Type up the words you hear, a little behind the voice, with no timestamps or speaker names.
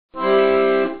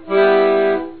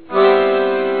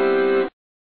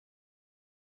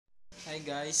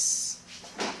Hi guys,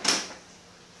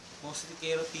 Mostly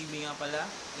Kero TV nga pala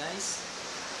guys.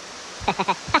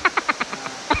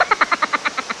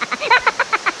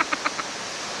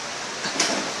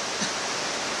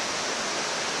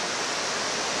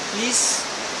 Please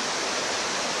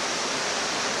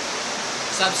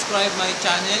subscribe my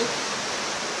channel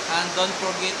and don't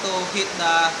forget to hit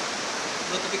the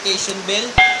notification bell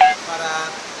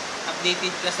para updated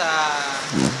ka sa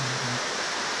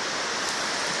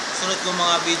sunod kong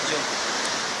mga video.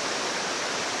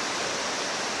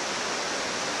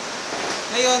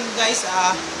 Ngayon guys,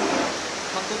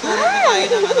 magtuturo ko tayo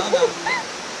ng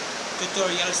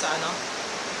tutorial sa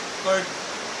chord,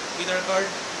 guitar chord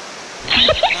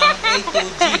ng A to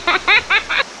G,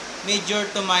 major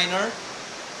to minor,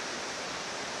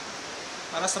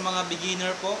 para sa mga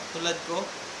beginner po tulad ko,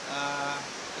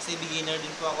 kasi beginner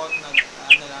din po ako,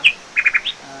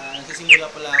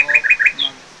 nagsisimula pala ako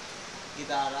mag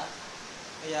gitara,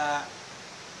 kaya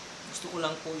gusto ko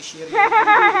lang po i-share yung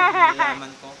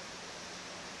nalalaman ko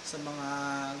sa mga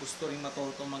gusto ring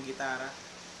matuto mag-gitara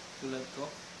tulad ko.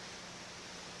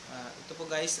 Ito po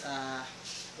guys,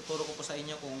 tuturo ko po sa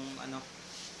inyo kung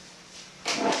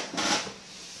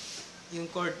yung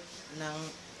chord ng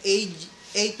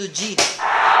A to G,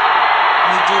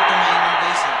 major to minor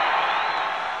guys.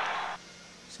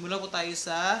 Simula po tayo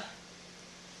sa,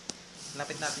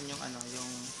 lapit natin yung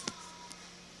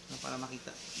yung para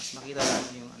makita, mas makita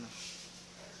natin yung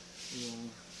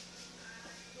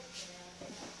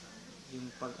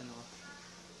pag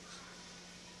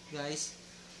guys,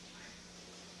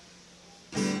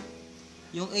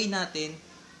 yung A natin,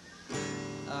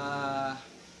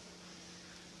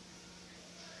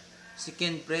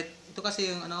 second fret. Ito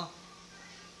kasi yung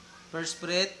first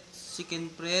fret, second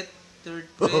fret,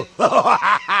 third fret,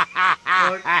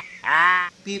 fourth,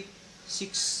 fifth,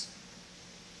 sixth.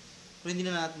 Pero hindi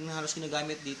na natin halos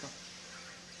ginagamit dito.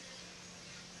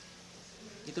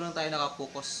 Dito lang tayo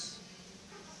nakapokus.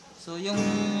 So yung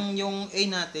A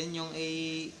natin, yung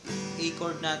A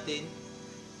chord natin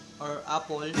or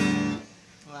apple,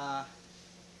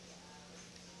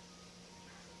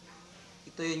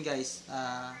 ito yun guys,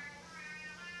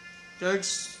 third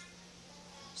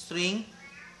string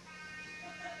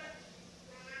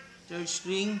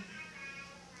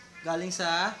galing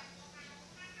sa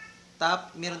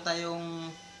top. Meron tayong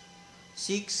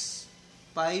 6,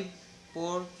 5,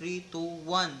 4, 3, 2,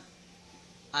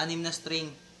 1. 6 na string.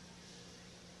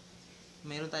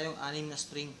 Meron tayong 6 na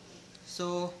string.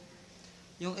 So,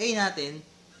 yung A natin,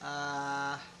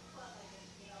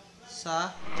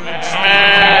 sa third string,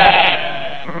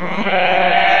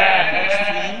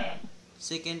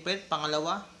 second fret,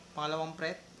 pangalawang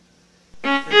fret,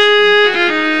 first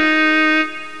string,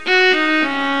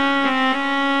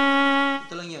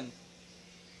 ito lang yun.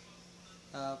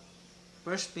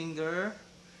 First finger,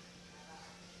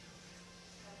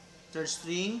 third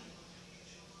string,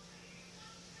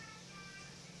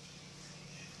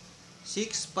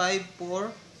 6, 5, 4,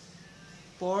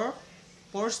 4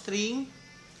 string,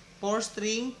 third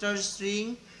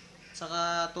string,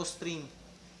 saka 2 string.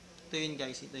 Ito yun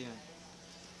guys, ito yun.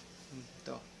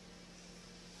 Ito.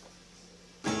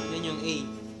 Yan yung A.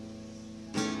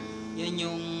 Yan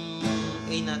yung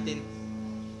A natin.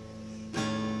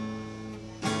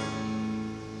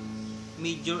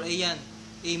 Major A yan.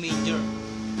 A major.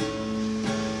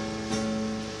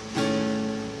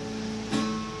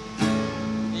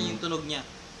 Yan yung tunog niya.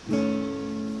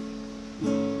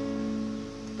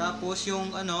 Tapos yung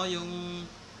yung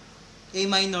A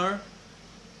minor.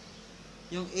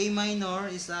 Yung A minor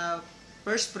is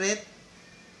first fret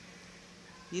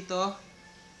dito,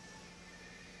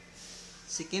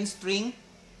 second string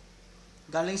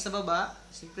galing sa baba,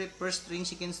 siyempre first string,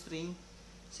 second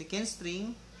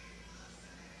string,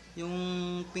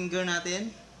 yung finger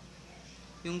natin,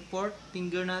 yung fourth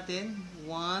finger natin,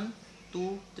 1,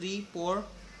 2, 3,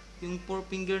 4, yung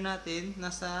 4 finger natin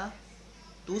nasa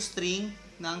 2 string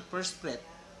ng first fret.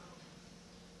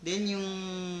 Then yung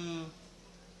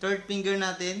third finger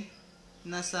natin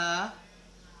nasa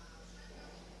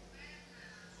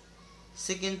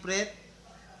second fret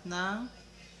ng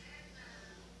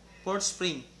fourth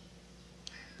string.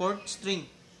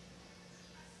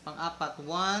 Pang-apat,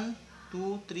 1,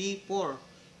 2, 3, 4.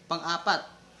 Pang-apat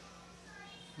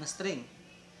na string.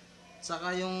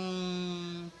 Saka yung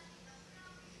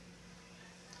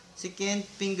second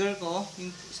finger ko,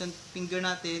 yung isang finger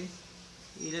natin,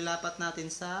 ilalapat natin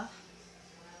sa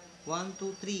 1,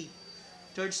 2, 3,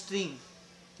 third string.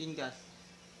 Tingkas.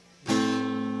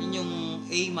 Yun yung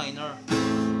A minor.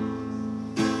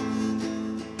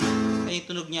 Ay yung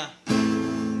tunog niya.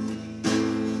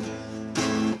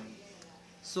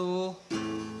 So,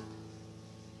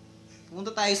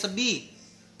 pumunta tayo sa B.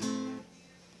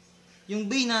 Yung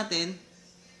B natin,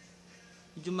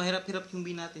 medyo mahirap-hirap yung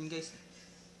B natin, guys.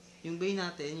 Yung B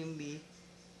natin, yung B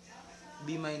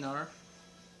minor,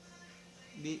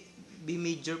 B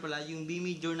major pala, yung B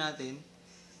major natin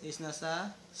is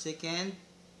nasa second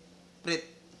fret.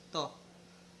 To.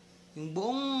 Yung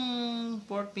buong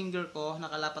fourth finger ko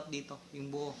nakalapat dito, yung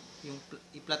buo. Yung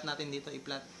i-flat natin dito,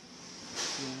 i-flat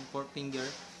yung fourth finger.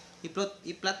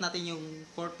 I-flat natin yung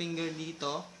fourth finger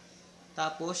dito.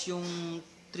 Tapos yung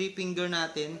three finger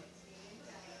natin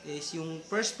is yung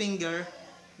first finger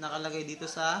nakalagay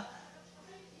dito sa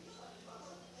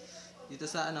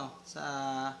sa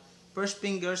first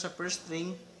finger sa first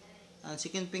string, and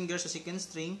second finger sa second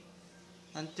string,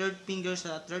 and third finger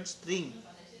sa third string.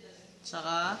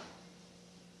 Saka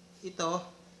ito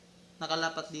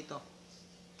nakalapat dito.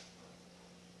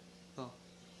 To.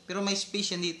 Pero may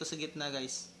space yan dito sa gitna,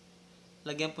 guys.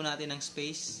 Lagyan po natin ng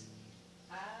space.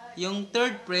 Yung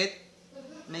third fret,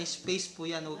 may space po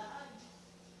yan.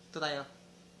 Ito tayo.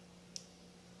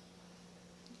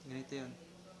 Ganito yun.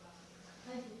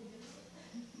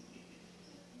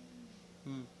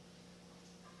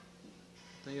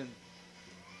 Ito yun.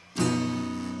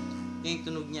 Yung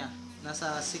tunog niya.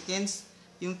 Nasa seconds.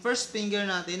 Yung first finger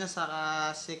natin nasa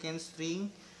second string.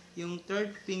 Yung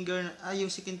third finger, yung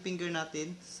second finger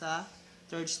natin sa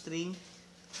third string.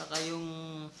 Saka yung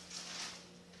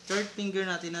third finger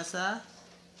natin nasa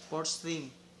fourth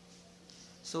string.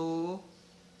 So,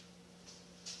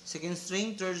 second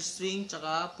string, third string,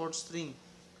 saka fourth string.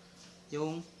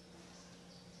 Yung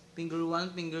finger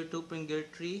 1, finger 2, finger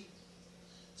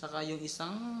 3. Saka yung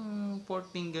isang fourth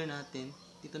finger natin,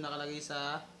 dito nakalagay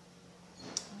sa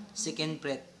second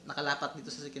fret. Nakalapat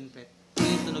dito sa second fret.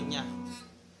 Yun yung tunog niya.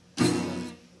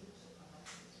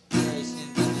 Guys, yun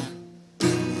yung tunog niya.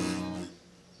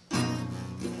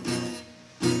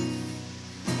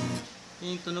 Yun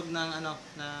yung tunog ng ng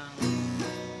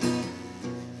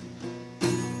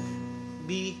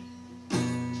B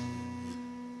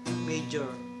major.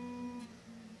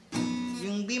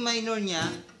 Yung B minor niya,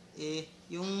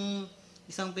 yung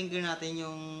isang finger natin,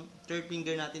 yung third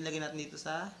finger natin, lagyan natin dito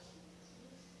sa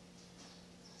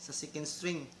second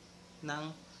string ng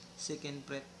second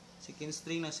fret. Second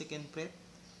string ng second fret.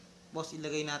 Tapos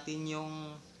ilagay natin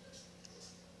yung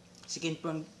second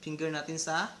finger natin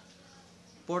sa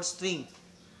fourth string.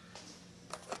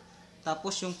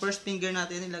 Tapos yung first finger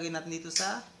natin, ilagay natin dito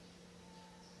sa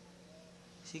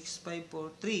 6, 5,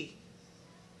 4, 3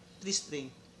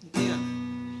 string. Ito yun.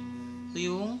 Ito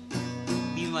yung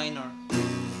B minor.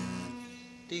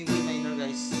 Ito yung B minor,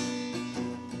 guys.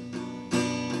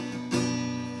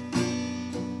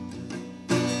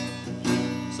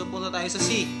 So, punta tayo sa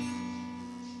C.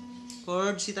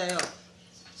 Chord C tayo.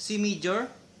 C major.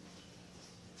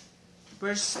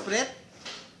 First fret.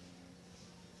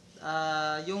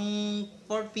 Yung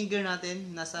fourth finger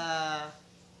natin nasa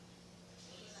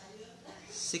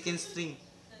second string.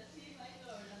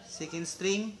 Second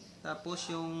string. Tapos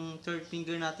yung third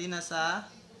finger natin nasa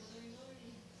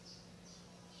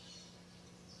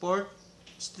fourth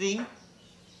string.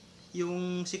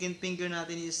 Yung second finger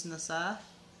natin is nasa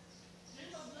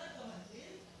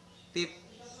fifth,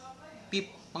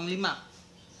 pang-lima.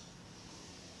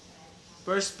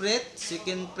 First fret,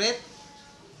 second fret,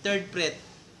 third fret.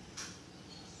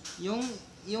 Yung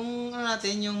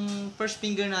natin, yung first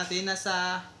finger natin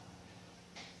nasa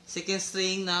second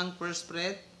string ng first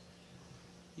fret.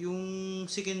 Yung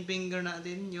second finger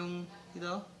natin, yung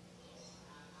ito,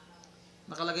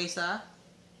 nakalagay sa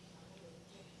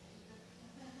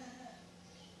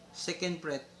second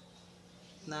fret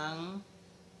ng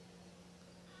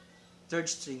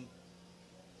third string.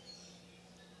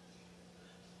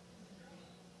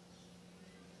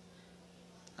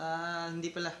 Hindi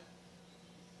pala.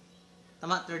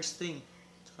 Tama, third string.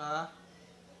 Tsaka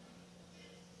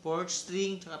fourth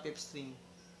string, tsaka fifth string.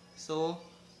 So,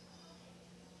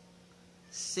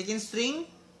 second string,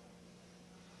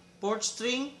 fourth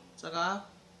string, tsaka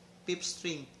fifth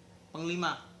string.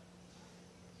 Pang-lima.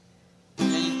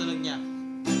 Yan yung tunog niya.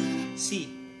 C.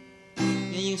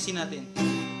 Yan yung C natin.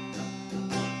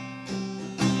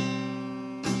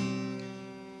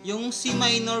 Yung C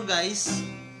minor, guys,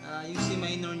 yung C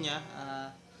minor niya,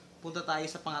 punta tayo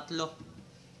sa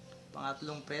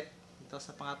pangatlong fret. Ito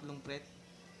sa pangatlong fret.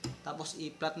 Tapos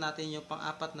i-flat natin yung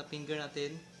pang-apat na finger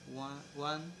natin. 1,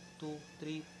 2,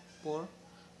 3, 4.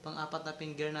 Pang-apat na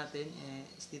finger natin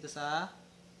is dito sa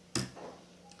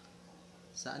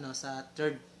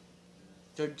third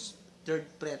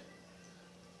fret.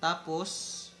 Tapos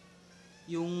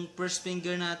yung first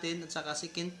finger natin at saka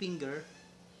second finger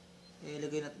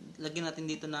lagyan natin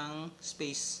dito ng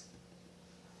space.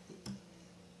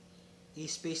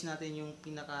 I-space natin yung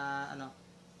pinaka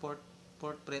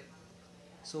fourth fret.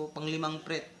 So pang 5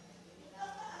 fret.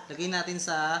 Lagyan natin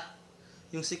sa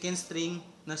yung second string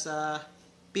nasa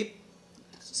 5th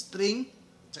string,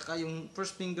 tsaka yung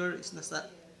first finger is nasa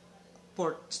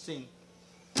 4th string.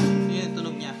 Yun yung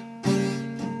tunog niya.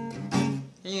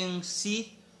 Yan yung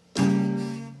C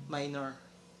minor.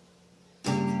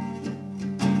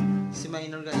 C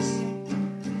minor, guys.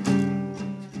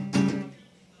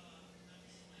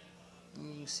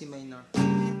 Yung C minor.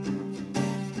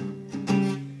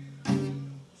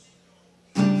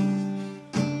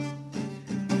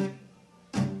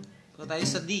 So tayo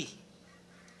sa D.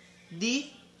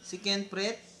 D, second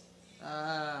fret.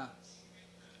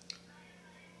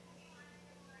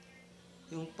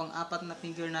 Yung pang-apat na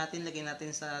finger natin, lagyan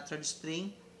natin sa third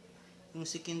string. Yung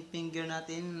second finger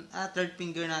natin, third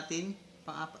finger natin,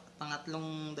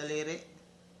 pangatlong daliri,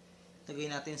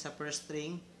 lagyan natin sa first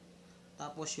string.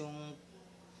 Tapos yung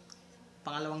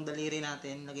pangalawang daliri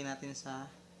natin, lagyan natin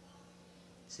sa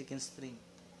second string.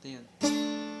 Ito yun.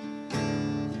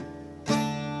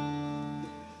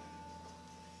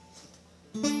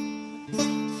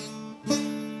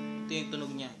 Ito yung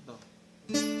tunog niya. Ito.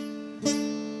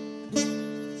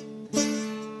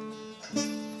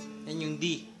 Yan yung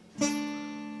D.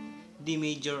 D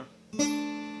major.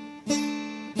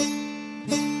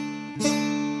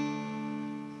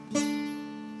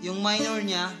 Yung minor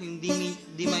niya, yung D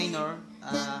minor,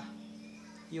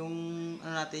 yung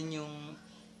natin, yung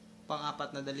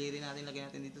pang-apat na daliri natin, lagyan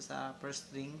natin dito sa first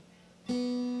string.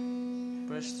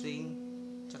 First string.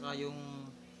 Tsaka yung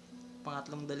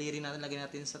pangatlong daliri natin, lagyan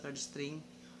natin sa third string.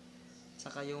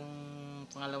 Tsaka yung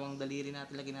pangalawang daliri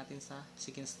natin, lagyan natin sa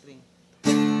second string.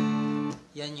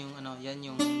 Yan yung yan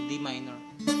yung D minor.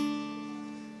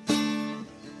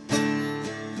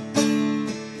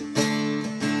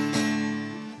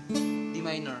 D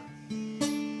minor.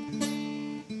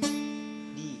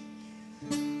 D.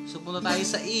 So punta tayo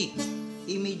sa E.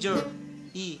 E major.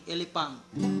 E, elipang.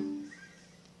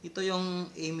 Ito yung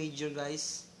A major,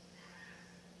 guys.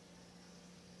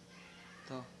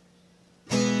 Ito.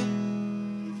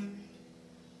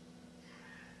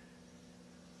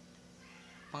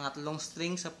 Pangatlong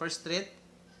string sa first fret.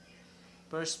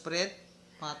 First fret,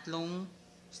 pangatlong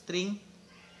string,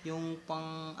 yung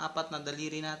pang-apat na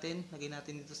daliri natin, lagyan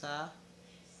natin dito sa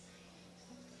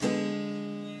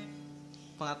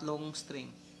pangatlong string.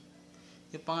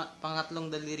 Yung pangatlong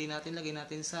daliri natin, lagyan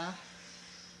natin sa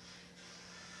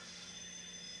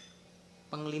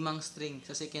pang-5 string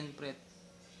sa second fret.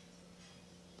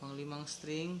 Pang-5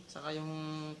 string, saka yung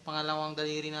pangalawang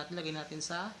daliri natin, lagyan natin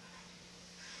sa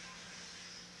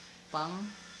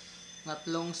pang-3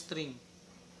 string.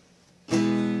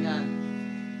 Yan.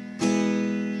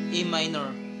 A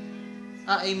minor.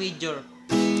 A major.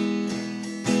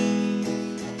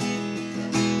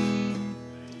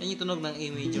 Yan yung tunog ng A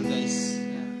major, guys.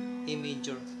 Yan. A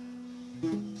major.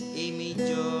 A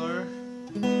major.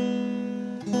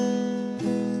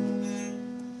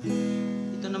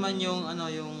 Ito naman yung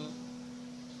yung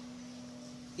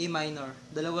A minor.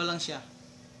 Dalawa lang siya.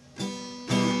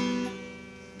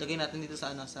 Lagay natin dito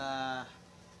sa sa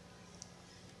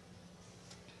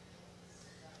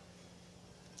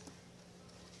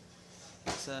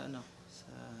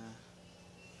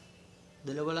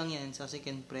dalawa lang yan sa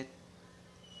second fret.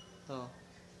 To.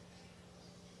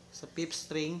 Sa 5th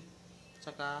string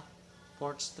saka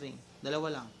 4th string.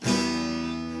 Dalawa lang.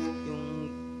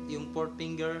 Yung 4th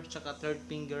finger saka 3rd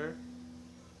finger.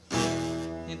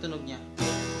 Yung tunog niya.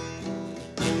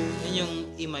 Yan yung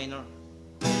E minor.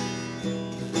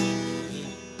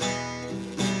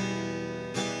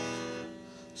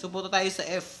 So punta tayo sa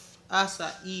F.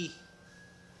 Sa E.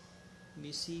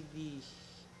 A.B.C.D.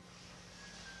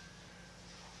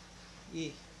 E.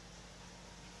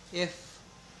 F.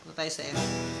 Punta tayo sa F.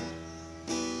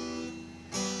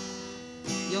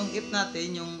 Yung F natin,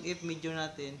 yung F major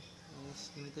natin,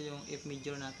 ganito yung F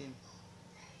major natin.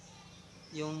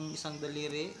 Yung isang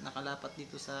daliri nakalapat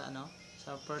dito sa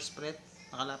sa first fret,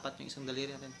 nakalapat yung isang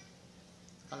daliri natin.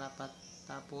 Nakalapat.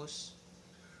 Tapos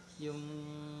yung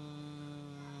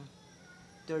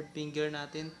third finger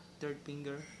natin, third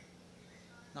finger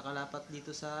nakalapat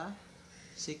dito sa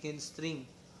second string.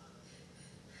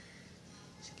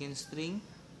 Second string.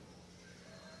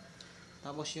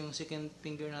 Tapos yung second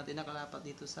finger natin nakalapat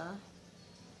dito sa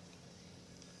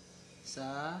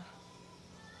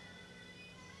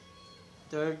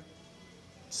third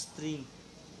string.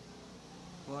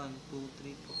 1, 2,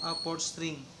 3, 4. Fourth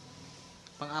string.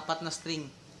 Pang-apat na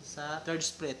string sa third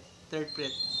fret.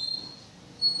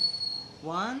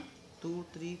 1, 2,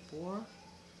 3, 4.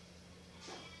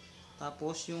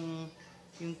 Tapos yung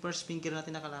first finger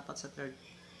natin nakalapat sa third.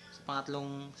 Sa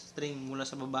pangatlong string mula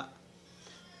sa baba.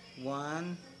 1,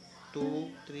 2,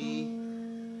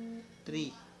 3,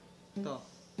 3. Ito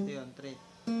yun, 3.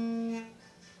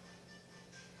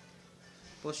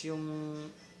 Tapos yung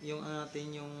ano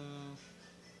natin, yung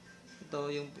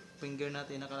finger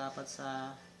natin nakalapat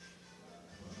sa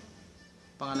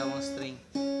pangalawang string.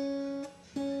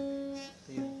 Ito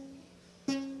yun.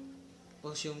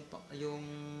 Tapos yung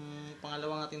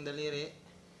pangalawang ating daliri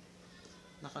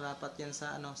nakalapat yan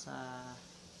sa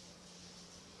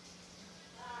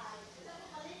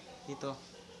dito.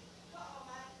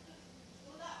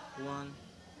 1,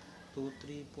 2,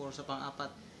 3, 4 sa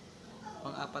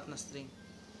pang-apat na string.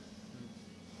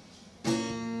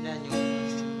 Yan yung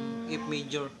F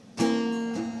major.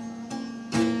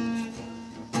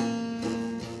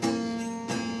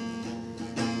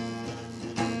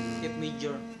 F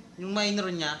major. Yung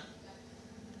minor niya,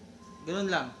 ganoon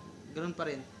lang. Ganoon pa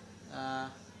rin.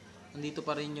 Nandito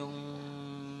pa rin yung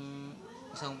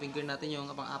isang finger natin, yung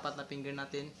pang-apat na finger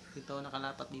natin. Dito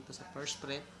nakalapat dito sa first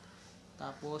fret.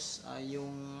 Tapos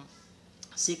yung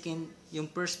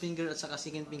first finger at saka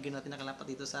second finger natin nakalapat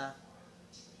dito sa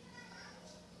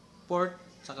fourth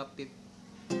saka fifth.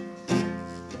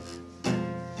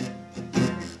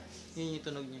 Yun yung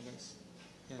tunog niya, guys.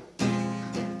 Yan.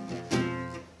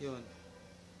 Yun.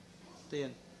 Ito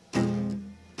yun.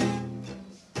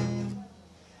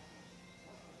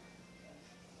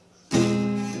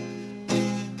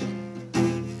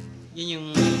 Yun yung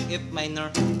F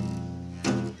minor.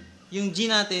 Yung G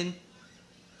natin,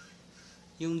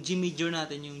 yung G major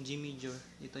natin, yung G major,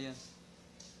 ito yan.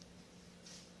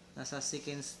 Nasa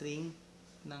second string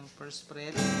ng first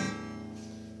fret.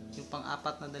 Yung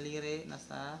pang-apat na daliri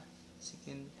nasa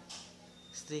second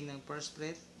string ng first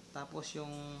fret. Tapos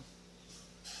yung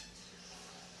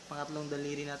pangatlong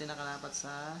daliri natin nakalapat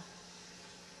sa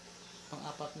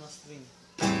pang-apat na string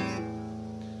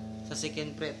sa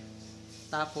second fret.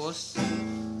 Tapos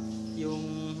yung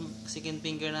second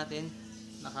finger natin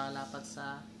nakalapat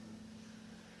sa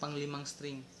pang-limang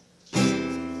string.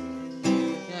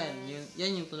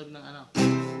 Yan yung tunog ng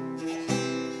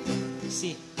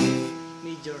C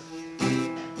major.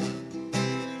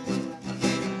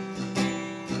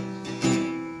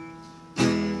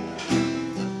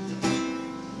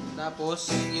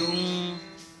 Tapos yung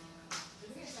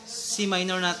C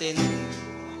minor natin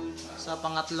sa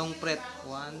pangatlong fret.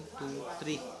 1, 2,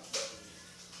 3.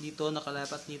 Dito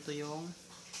nakalapat dito yung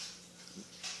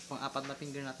pang-apat na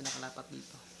finger natin nakalapat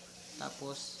dito.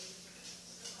 Tapos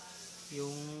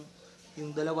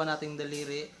yung dalawa nating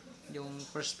daliri, yung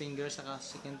first finger saka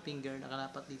second finger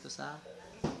nakalapat dito sa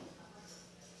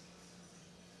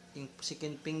yung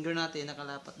second finger natin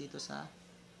nakalapat dito sa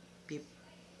fifth,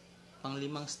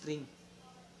 pang-limang string,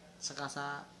 saka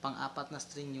sa pang-apat na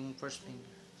string yung first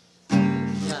finger.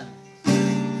 Yan.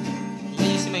 Yan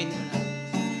yung C minor na.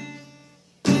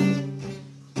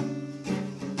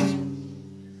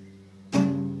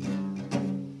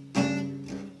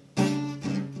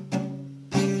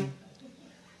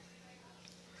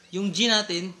 Yung G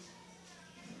natin,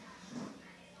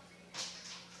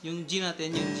 yung G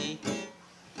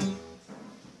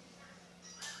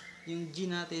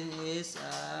natin is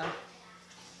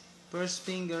first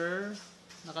finger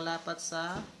nakalapat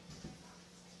sa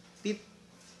fifth,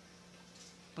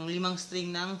 pang-limang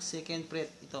string ng second fret.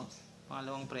 Ito,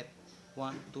 pangalawang fret.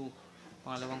 1, 2,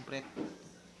 pangalawang fret.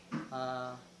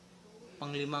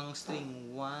 Pang-limang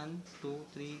string. 1, 2,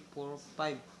 3, 4,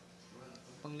 5.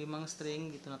 Pang-limang string,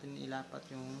 dito natin ilapat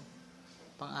yung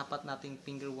pang-apat nating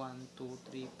finger. 1, 2,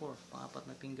 3, 4. Pang-apat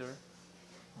na finger.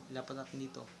 Ilapat natin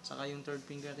dito. Saka yung third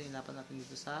finger natin, ilapat natin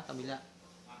dito sa kabila.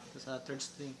 Ito sa third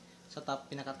string. Sa top,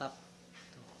 pinaka-top.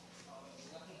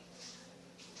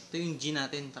 Ito yung G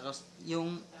natin. Tapos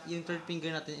yung third finger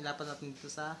natin, ilapat natin dito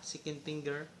sa second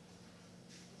finger.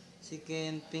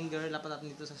 Second finger, ilapat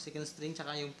natin dito sa second string.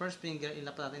 Saka yung first finger,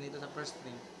 ilapat natin dito sa first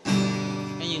string.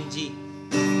 Yan yung G.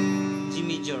 G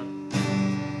major.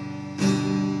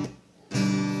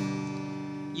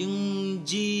 Yung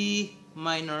G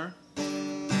minor.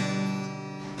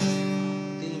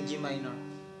 Ito yung G minor.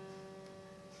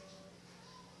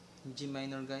 G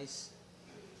minor, guys.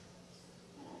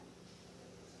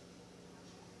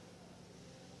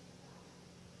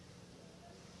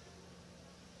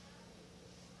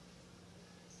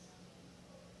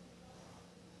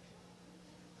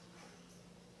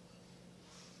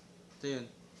 Ito yun.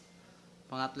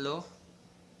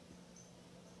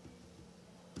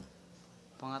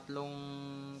 Pangatlong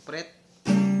fret.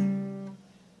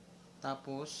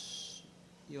 Tapos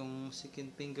yung second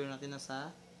finger natin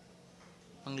nasa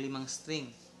panglimang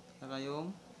string. Saka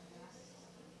yung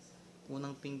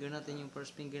unang finger natin, yung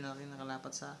first finger natin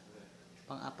nakalapat sa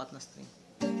pang-apat na string.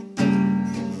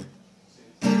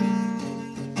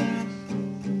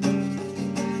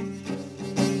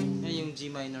 Yan yung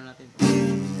G minor natin.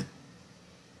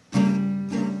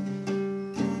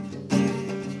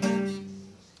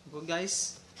 Okay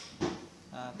guys,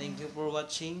 thank you for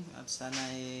watching at sana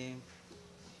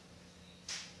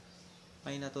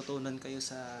may natutunan kayo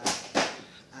sa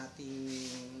ating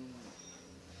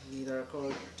guitar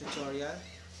chord tutorial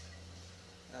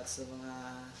at sa mga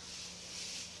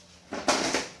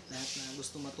lahat na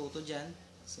gusto matuto dyan,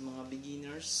 sa mga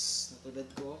beginners na tulad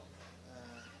ko,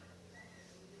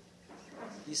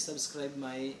 please subscribe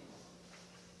my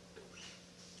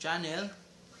channel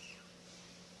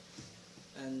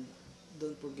and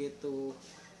don't forget to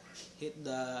hit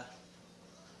the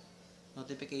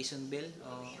notification bell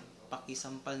o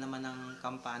pakisampal naman ng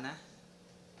kampana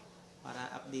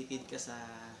para updated ka sa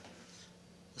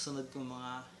susunod kong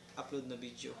mga upload na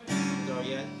video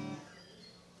tutorial.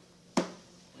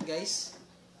 Guys,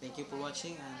 thank you for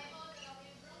watching and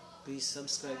please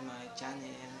subscribe my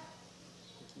channel.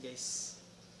 Thank you guys.